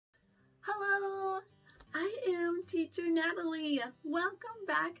Teacher Natalie. Welcome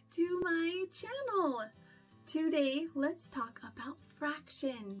back to my channel. Today, let's talk about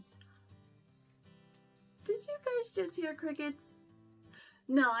fractions. Did you guys just hear crickets?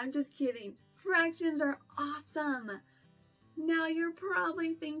 No, I'm just kidding. Fractions are awesome. Now you're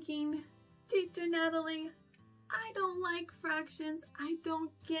probably thinking, Teacher Natalie, I don't like fractions. I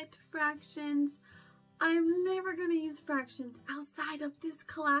don't get fractions. I'm never going to use fractions outside of this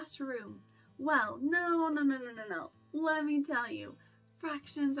classroom. Well, no. Let me tell you,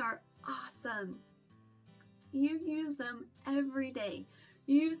 fractions are awesome. You use them every day.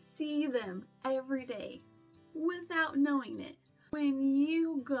 You see them every day without knowing it. When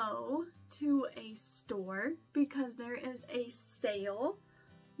you go to a store because there is a sale,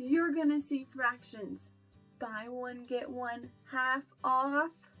 you're going to see fractions. Buy one, get one, half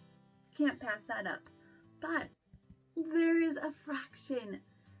off. Can't pass that up. But there is a fraction.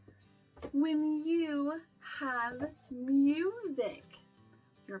 When you have music,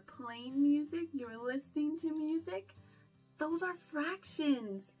 you're playing music, you're listening to music, those are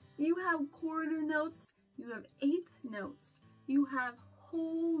fractions. You have quarter notes, you have eighth notes, you have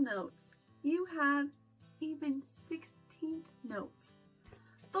whole notes, you have even 16th notes.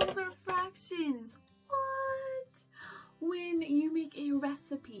 Those are fractions. What? When you make a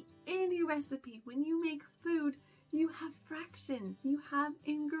recipe, any recipe, when you make food, you have fractions, you have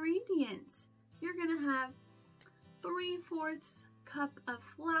ingredients. You're gonna have 3/4 cup of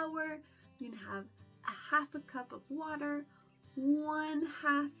flour, you're gonna have a half a cup of water,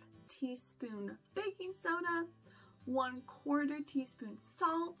 1/2 teaspoon baking soda, 1/4 teaspoon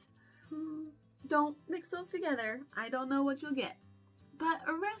salt. Don't mix those together. I don't know what you'll get. But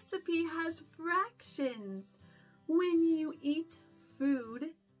a recipe has fractions. When you eat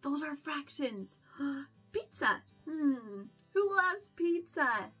food, those are fractions. Pizza. Who loves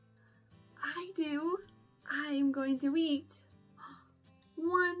pizza? I do. I'm going to eat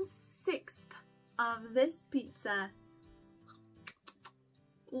 1/6 of this pizza.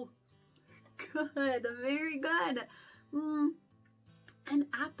 Oh, good, very good. An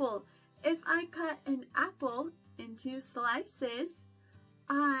apple. If I cut an apple into slices,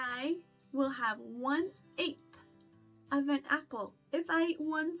 I will have 1/8 of an apple if I eat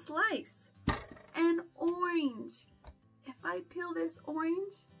one slice. An orange. If I peel this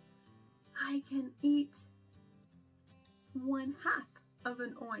orange, I can eat 1/2 of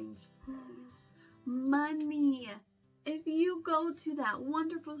an orange. Money. If you go to that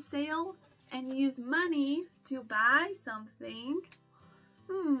wonderful sale and use money to buy something,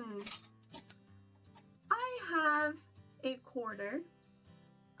 I have 1/4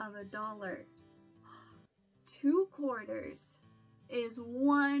 of a dollar. 2 quarters is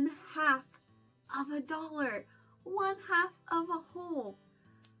 1/2 of a dollar. 1/2 of a whole.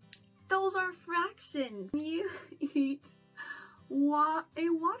 Those are fractions. You eat a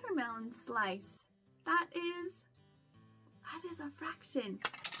watermelon slice. That is a fraction.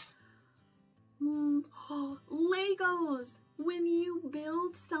 Legos. When you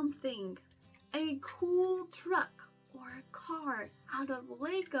build something, a cool truck or a car out of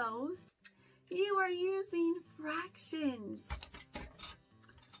Legos, you are using fractions.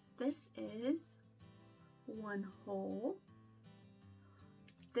 This is 1/2.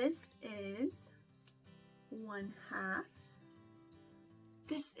 This is 1/2.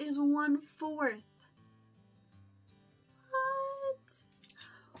 This is 1/4. What?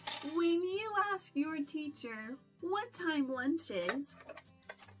 When you ask your teacher what time lunch is,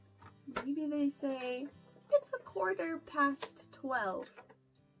 maybe they say, it's 12:15.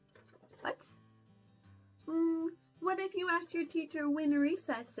 What? What if you asked your teacher when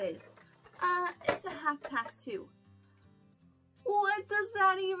recess is? It's 2:30. What does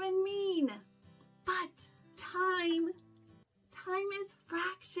that even mean? But time is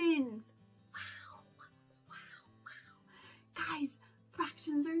fractions. Wow. Guys,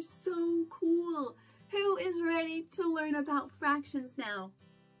 fractions are so cool. Who is ready to learn about fractions now?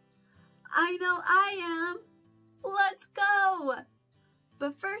 I know I am. Let's go.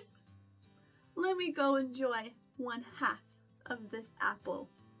 But first, let me go enjoy 1/2 of this apple.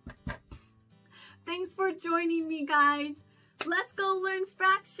 Thanks for joining me, guys. Let's go learn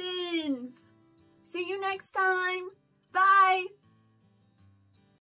fractions. See you next time. Bye.